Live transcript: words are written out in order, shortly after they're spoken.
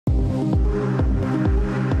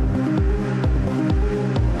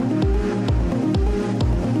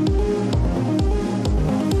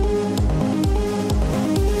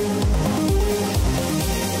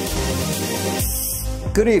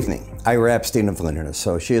Good evening. Ira Epstein of Linn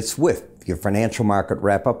Associates with your financial market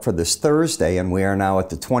wrap-up for this Thursday, and we are now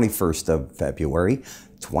at the 21st of February,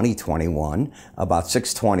 2021, about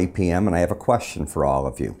 6:20 p.m., and I have a question for all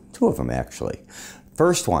of you. Two of them, actually.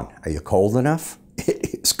 First one, are you cold enough?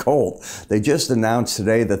 It's cold. They just announced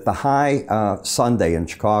today that the high Sunday in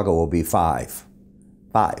Chicago will be 5.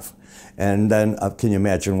 And then can you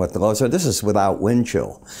imagine what the lows are? This is without wind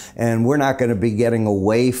chill. And we're not going to be getting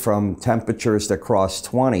away from temperatures that cross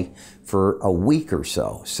 20 for a week or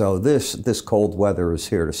so. So this cold weather is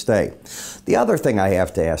here to stay. The other thing I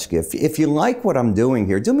have to ask you, if you like what I'm doing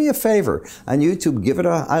here, do me a favor. On YouTube, give it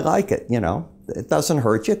a I like it, you know. It doesn't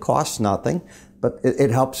hurt you, it costs nothing, but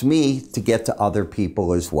it helps me to get to other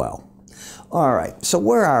people as well. All right, so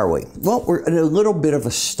where are we? Well, we're in a little bit of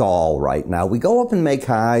a stall right now. We go up and make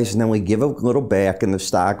highs, and then we give a little back in the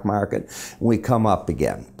stock market, and we come up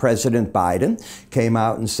again. President Biden came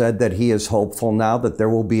out and said that he is hopeful now that there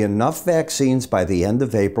will be enough vaccines by the end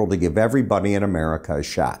of April to give everybody in America a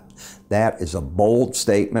shot. That is a bold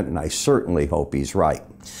statement, and I certainly hope he's right.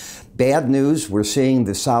 Bad news, we're seeing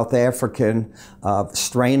the South African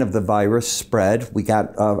strain of the virus spread. We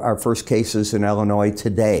got our first cases in Illinois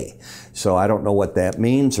today. So I don't know what that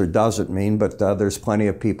means or doesn't mean, but there's plenty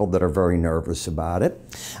of people that are very nervous about it.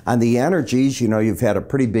 On the energies, you know, you've had a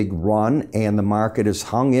pretty big run, and the market is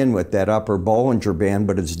hung in with that upper Bollinger Band,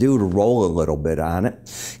 but it's due to roll a little bit on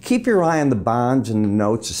it. Keep your eye on the bonds and the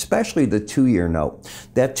notes, especially the 2-year note.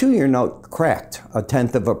 That 2-year note cracked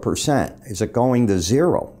 0.1%. Is it going to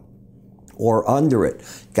zero or under it?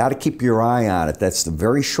 Got to keep your eye on it. That's the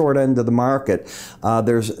very short end of the market.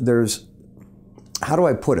 There's how do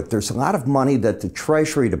I put it? There's a lot of money that the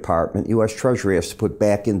Treasury Department, U.S. Treasury, has to put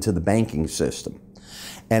back into the banking system.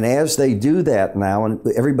 And as they do that now, and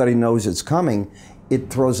everybody knows it's coming,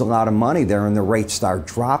 it throws a lot of money there and the rates start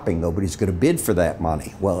dropping. Nobody's going to bid for that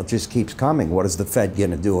money. Well, it just keeps coming. What is the Fed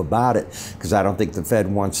going to do about it? Because I don't think the Fed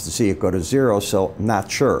wants to see it go to zero, so I'm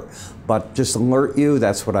not sure. But just alert you,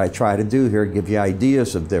 that's what I try to do here, give you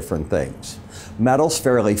ideas of different things. Metal's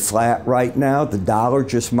fairly flat right now. The dollar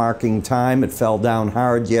just marking time. It fell down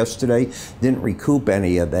hard yesterday. Didn't recoup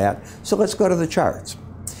any of that. So let's go to the charts.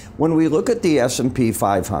 When we look at the S&P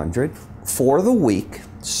 500 for the week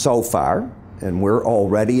so far, and we're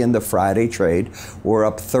already in the Friday trade, we're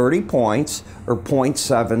up 30 points or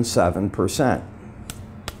 0.77%.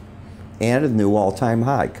 And a new all-time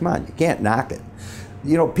high. Come on, you can't knock it.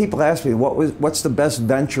 You know, people ask me, what's the best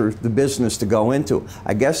venture, the business to go into?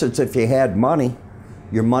 I guess it's if you had money,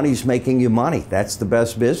 your money's making you money. That's the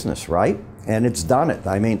best business, right? And it's done it.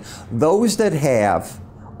 I mean, those that have,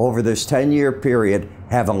 over this 10-year period,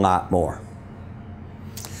 have a lot more.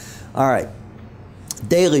 All right,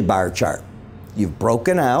 daily bar chart. You've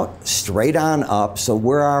broken out, straight on up, so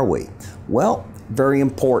where are we? Well, very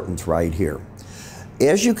important right here.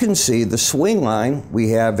 As you can see, the swing line, we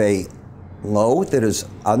have a low that is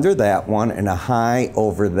under that one and a high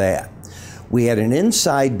over that. We had an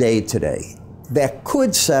inside day today that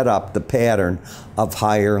could set up the pattern of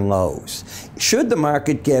higher lows. Should the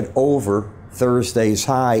market get over Thursday's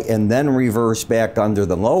high and then reverse back under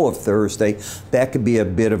the low of Thursday, that could be a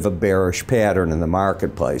bit of a bearish pattern in the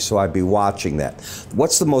marketplace. So I'd be watching that.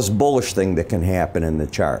 What's the most bullish thing that can happen in the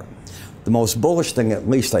chart? The most bullish thing, at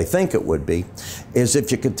least I think it would be, is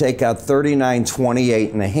if you could take out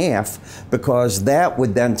 39.28.5, because that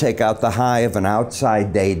would then take out the high of an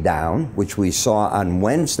outside day down, which we saw on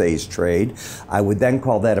Wednesday's trade. I would then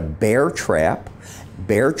call that a bear trap.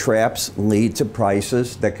 Bear traps lead to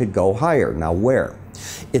prices that could go higher. Now where?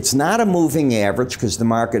 It's not a moving average because the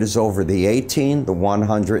market is over the 18, the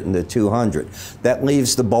 100, and the 200. That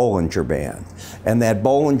leaves the Bollinger Band. And that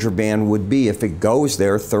Bollinger Band would be, if it goes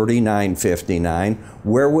there, 39.59.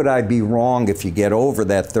 Where would I be wrong if you get over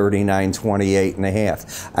that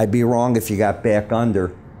 39.28.5? I'd be wrong if you got back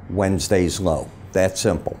under Wednesday's low. That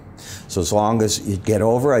simple. So as long as you get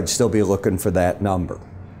over, I'd still be looking for that number.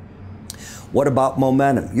 What about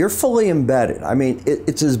momentum? You're fully embedded. I mean,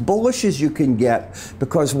 it's as bullish as you can get,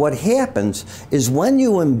 because what happens is when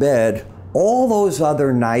you embed all those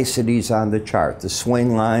other niceties on the chart, the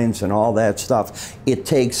swing lines and all that stuff, it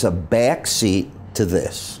takes a back seat to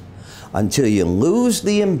this. Until you lose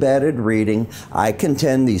the embedded reading, I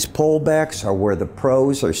contend these pullbacks are where the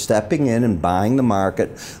pros are stepping in and buying the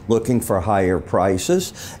market, looking for higher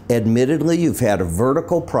prices. Admittedly, you've had a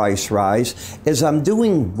vertical price rise, as I'm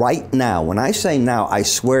doing right now. When I say now, I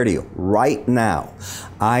swear to you, right now.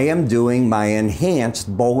 I am doing my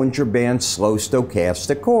enhanced Bollinger Band slow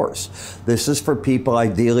stochastic course. This is for people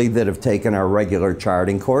ideally that have taken our regular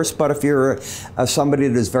charting course, but if you're somebody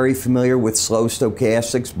that is very familiar with slow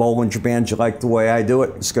stochastics, Bollinger Bands, you like the way I do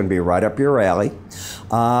it, it's going to be right up your alley.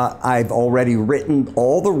 I've already written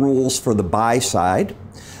all the rules for the buy side.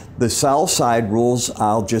 The sell side rules,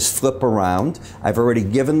 I'll just flip around. I've already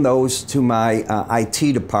given those to my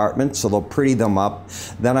IT department, so they'll pretty them up.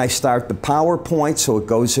 Then I start the PowerPoint, so it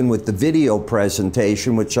goes in with the video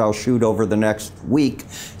presentation, which I'll shoot over the next week.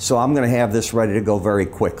 So I'm going to have this ready to go very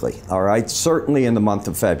quickly, all right? Certainly in the month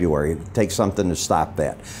of February. It takes something to stop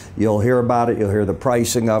that. You'll hear about it. You'll hear the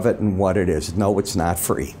pricing of it and what it is. No, it's not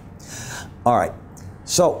free. All right.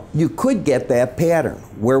 So you could get that pattern.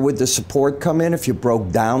 Where would the support come in if you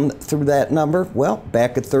broke down through that number? Well,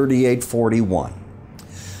 back at 38.41.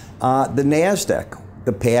 The NASDAQ,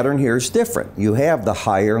 the pattern here is different. You have the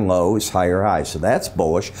higher lows, higher highs, so that's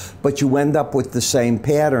bullish, but you end up with the same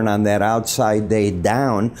pattern on that outside day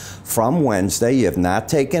down from Wednesday. You have not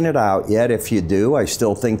taken it out yet. If you do, I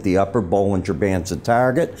still think the upper Bollinger Band's a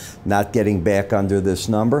target, not getting back under this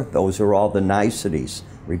number. Those are all the niceties.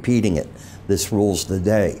 Repeating it. This rules the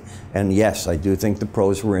day. And yes, I do think the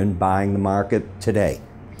pros were in buying the market today.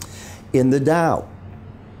 In the Dow,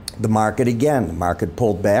 the market again, the market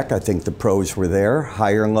pulled back. I think the pros were there.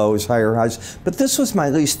 Higher lows, higher highs. But this was my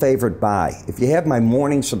least favorite buy. If you have my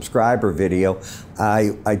morning subscriber video,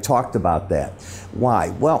 I talked about that.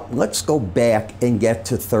 Why? Well, let's go back and get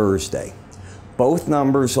to Thursday. Both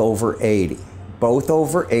numbers over 80. Both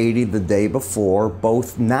over 80 the day before.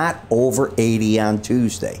 Both not over 80 on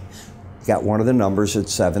Tuesday. Got one of the numbers at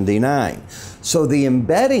 79. So the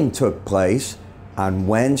embedding took place on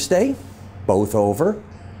Wednesday, both over.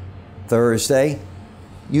 Thursday,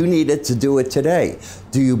 you needed to do it today.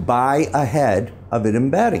 Do you buy ahead of it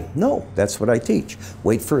embedding? No, that's what I teach.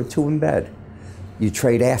 Wait for it to embed. You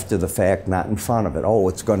trade after the fact, not in front of it. Oh,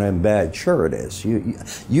 it's going to embed. Sure it is.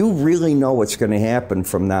 You really know what's going to happen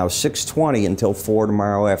from now 6:20 until 4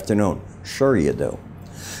 tomorrow afternoon. Sure you do.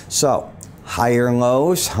 So, higher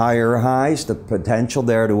lows, higher highs, the potential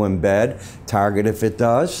there to embed. Target, if it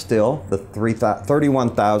does, still the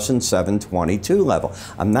 31,722 level.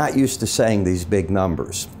 I'm not used to saying these big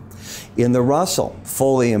numbers. In the Russell,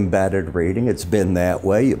 fully embedded reading, it's been that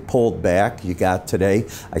way. You pulled back, you got today.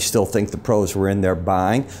 I still think the pros were in there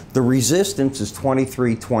buying. The resistance is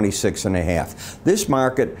 23.26.5. This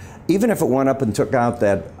market, even if it went up and took out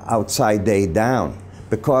that outside day down,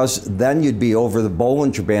 because then you'd be over the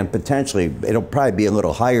Bollinger Band potentially. It'll probably be a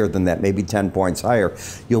little higher than that, maybe 10 points higher.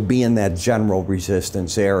 You'll be in that general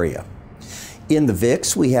resistance area. In the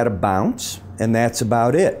VIX, we had a bounce, and that's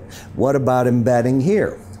about it. What about embedding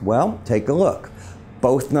here? Well, take a look.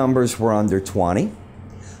 Both numbers were under 20,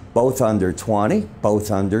 both under 20, both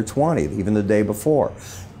under 20, even the day before.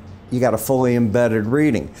 You got a fully embedded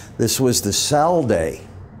reading. This was the sell day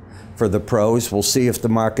for the pros. We'll see if the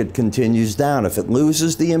market continues down. If it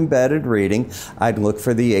loses the embedded reading, I'd look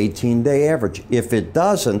for the 18-day average. If it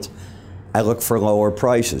doesn't, I look for lower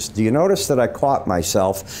prices. Do you notice that I caught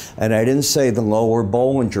myself and I didn't say the lower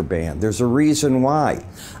Bollinger Band? There's a reason why.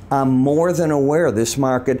 I'm more than aware this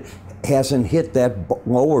market hasn't hit that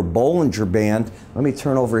lower Bollinger Band. Let me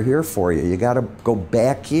turn over here for you. You got to go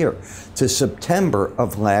back here to September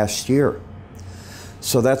of last year.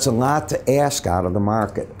 So that's a lot to ask out of the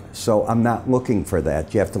market. So I'm not looking for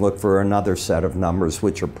that. You have to look for another set of numbers,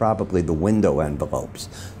 which are probably the window envelopes,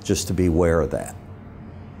 just to be aware of that.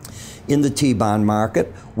 In the T-bond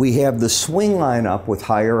market, we have the swing line up with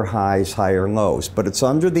higher highs, higher lows, but it's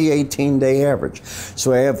under the 18-day average.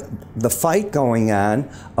 So I have the fight going on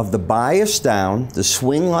of the bias down, the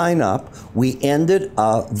swing line up. We ended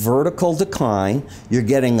a vertical decline. You're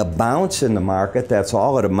getting a bounce in the market. That's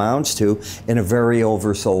all it amounts to in a very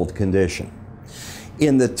oversold condition.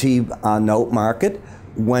 In the T-note market,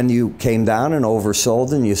 when you came down and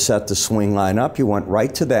oversold and you set the swing line up, you went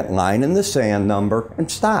right to that line in the sand number and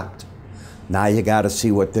stopped. Now you got to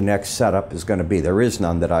see what the next setup is going to be. There is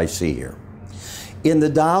none that I see here. In the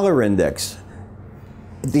dollar index,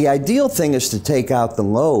 the ideal thing is to take out the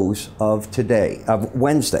lows of today, of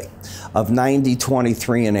Wednesday, of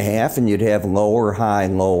 90.23.5, and you'd have lower high,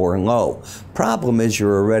 lower low. Problem is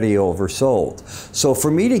you're already oversold. So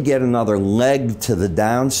for me to get another leg to the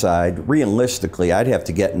downside, realistically, I'd have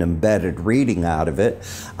to get an embedded reading out of it.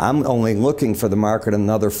 I'm only looking for the market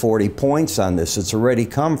another 40 points on this. It's already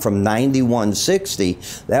come from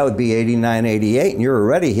 91.60. That would be 89.88, and you're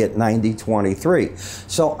already hit 90.23.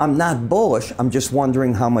 So I'm not bullish. I'm just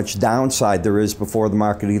wondering how much downside there is before the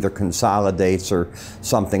market either consolidates or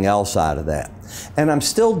something else out of that. And I'm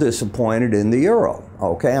still disappointed in the euro.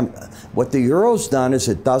 Okay, what the euro's done is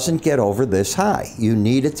it doesn't get over this high. You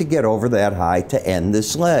need it to get over that high to end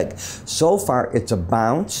this leg. So far, it's a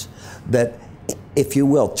bounce that, if you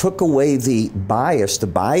will, took away the bias. The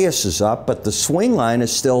bias is up, but the swing line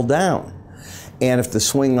is still down. And if the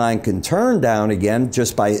swing line can turn down again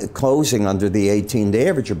just by closing under the 18-day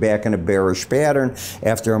average, you're back in a bearish pattern.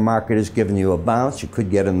 After a market has given you a bounce, you could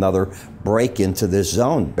get another break into this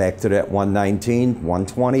zone, back to that 119,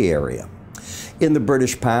 120 area. In the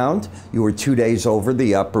British pound, you were 2 days over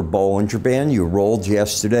the upper Bollinger Band. You rolled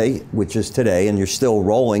yesterday, which is today, and you're still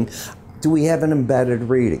rolling. Do we have an embedded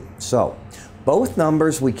reading? So both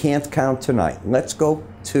numbers we can't count tonight. Let's go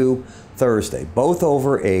to Thursday. Both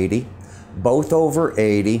over 80. Both over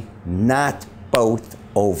 80, not both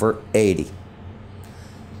over 80.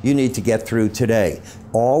 You need to get through today.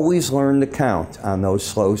 Always learn to count on those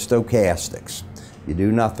slow stochastics. You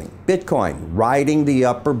do nothing. Bitcoin, riding the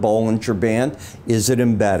upper Bollinger Band. Is it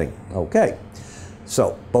embedding? Okay.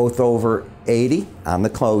 So both over 80 on the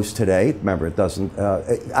close today. Remember, it doesn't,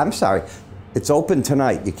 I'm sorry. It's open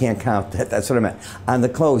tonight. You can't count that. That's what I meant. On the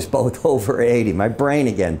close, both over 80. My brain,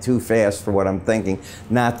 again, too fast for what I'm thinking.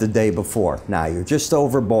 Not the day before. Now, you're just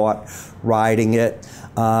overbought, riding it,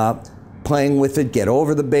 playing with it, get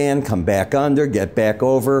over the band, come back under, get back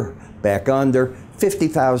over, back under.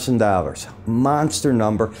 $50,000. Monster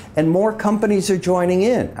number. And more companies are joining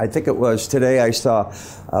in. I think it was today I saw,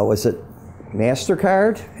 was it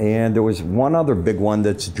MasterCard, and there was one other big one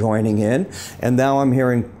that's joining in, and now I'm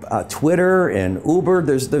hearing Twitter and Uber.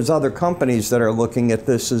 There's other companies that are looking at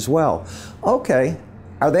this as well. Okay,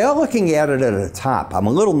 are they all looking at it at the top? I'm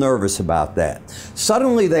a little nervous about that.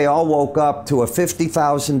 Suddenly they all woke up to a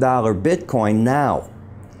 $50,000 Bitcoin now.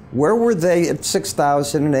 Where were they at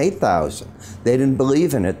 6,000 and 8,000? They didn't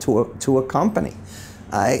believe in it to a company.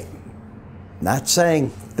 I'm not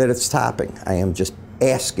saying that it's topping. I am just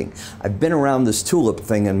asking. I've been around this tulip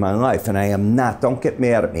thing in my life, and I am not, don't get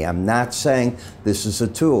mad at me, I'm not saying this is a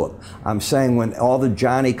tulip. I'm saying when all the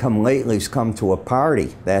Johnny-come-latelys come to a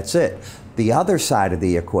party, that's it. The other side of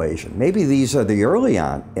the equation, maybe these are the early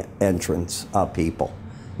on entrance people.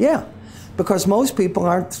 Yeah, because most people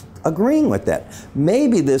aren't agreeing with that.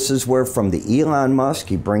 Maybe this is where from the Elon Musk,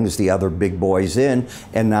 he brings the other big boys in,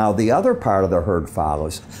 and now the other part of the herd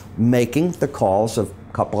follows, making the calls of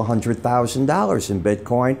couple $100,000 in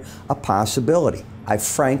Bitcoin a possibility. I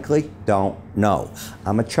frankly don't know.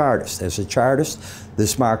 I'm a chartist. As a chartist,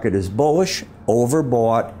 this market is bullish,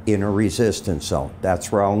 overbought, in a resistance zone.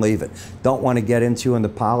 That's where I'll leave it. Don't want to get into the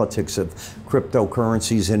politics of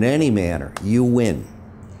cryptocurrencies in any manner. You win.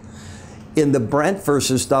 In the Brent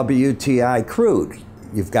versus WTI crude,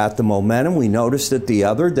 you've got the momentum. We noticed it the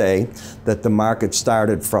other day that the market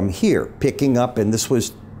started from here, picking up, and this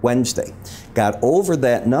was Wednesday. Got over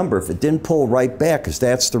that number. If it didn't pull right back, because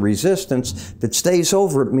that's the resistance, if it stays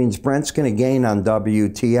over, it means Brent's going to gain on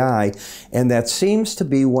WTI, and that seems to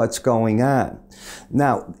be what's going on.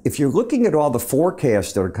 Now, if you're looking at all the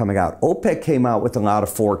forecasts that are coming out, OPEC came out with a lot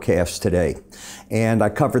of forecasts today, and I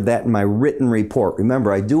covered that in my written report.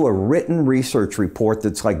 Remember, I do a written research report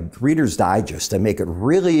that's like Reader's Digest. I make it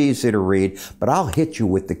really easy to read, but I'll hit you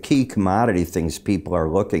with the key commodity things people are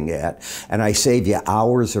looking at, and I save you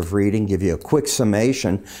hours of reading, give you a quick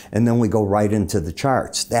summation, and then we go right into the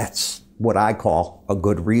charts. That's what I call a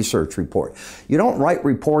good research report. You don't write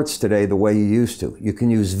reports today the way you used to. You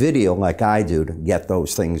can use video like I do to get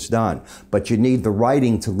those things done, but you need the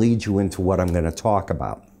writing to lead you into what I'm going to talk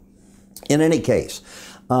about. In any case,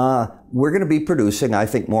 we're going to be producing, I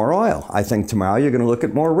think, more oil. I think tomorrow you're going to look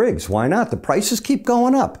at more rigs. Why not? The prices keep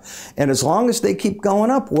going up. And as long as they keep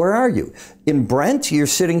going up, where are you? In Brent, you're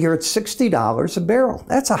sitting here at $60 a barrel.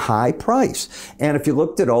 That's a high price. And if you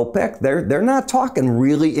looked at OPEC, they're not talking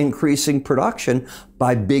really increasing production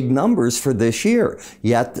by big numbers for this year.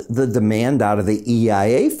 Yet the demand out of the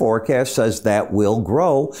EIA forecast says that will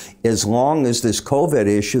grow as long as this COVID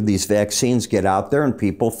issue, these vaccines get out there and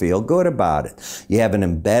people feel good about it. You have an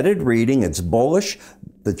embedded reading. It's bullish.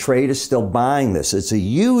 The trade is still buying this. It's a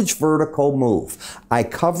huge vertical move. I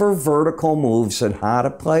cover vertical moves and how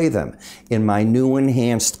to play them in my new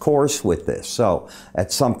enhanced course with this. So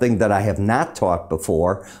that's something that I have not taught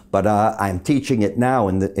before, but I'm teaching it now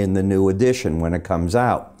in the new edition when it comes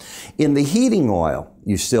out. In the heating oil,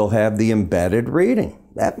 you still have the embedded reading.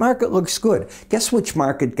 That market looks good. Guess which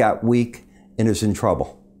market got weak and is in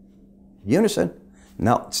trouble? Unison.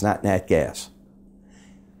 No, it's not nat gas.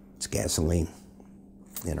 It's gasoline.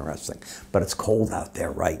 Interesting. But it's cold out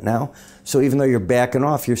there right now. So even though you're backing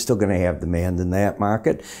off, you're still going to have demand in that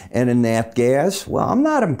market. And in nat gas, well, I'm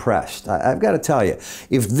not impressed. I've got to tell you,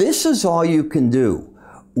 if this is all you can do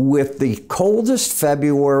with the coldest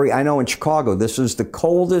February, I know in Chicago, this is the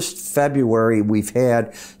coldest February we've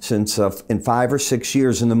had since in 5 or 6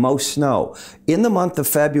 years, and the most snow. In the month of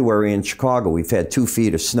February in Chicago, we've had 2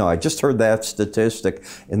 feet of snow. I just heard that statistic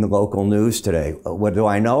in the local news today. What do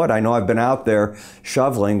I know it? I know I've been out there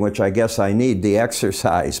shoveling, which I guess I need the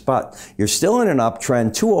exercise, but you're still in an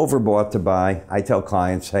uptrend, too overbought to buy. I tell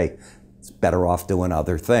clients, hey, it's better off doing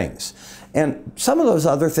other things. And some of those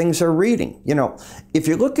other things are reading. You know, if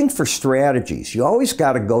you're looking for strategies, you always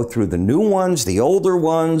got to go through the new ones, the older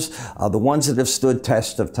ones, the ones that have stood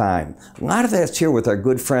test of time. A lot of that's here with our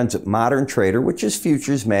good friends at Modern Trader, which is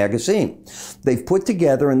Futures Magazine. They've put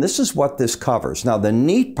together, and this is what this covers. Now, the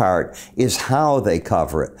neat part is how they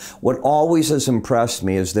cover it. What always has impressed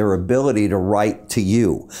me is their ability to write to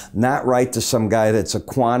you, not write to some guy that's a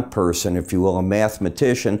quant person, if you will, a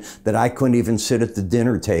mathematician that I couldn't even sit at the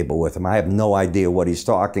dinner table with him. I have no idea what he's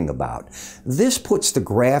talking about. This puts the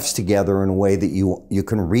graphs together in a way that you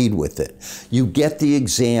can read with it. You get the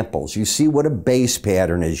examples. You see what a base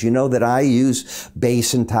pattern is. You know that I use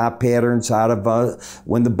base and top patterns out of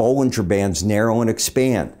when the Bollinger Bands narrow and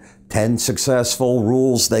expand. 10 successful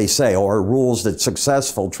rules, they say, or rules that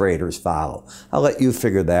successful traders follow. I'll let you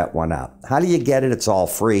figure that one out. How do you get it? It's all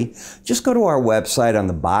free. Just go to our website on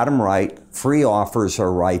the bottom right. Free offers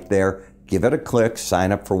are right there. Give it a click,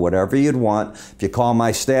 sign up for whatever you'd want. If you call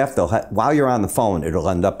my staff, while you're on the phone, it'll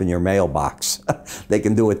end up in your mailbox. They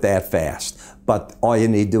can do it that fast. But all you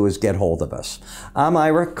need to do is get hold of us. I'm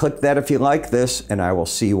Ira. Click that if you like this, and I will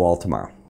see you all tomorrow.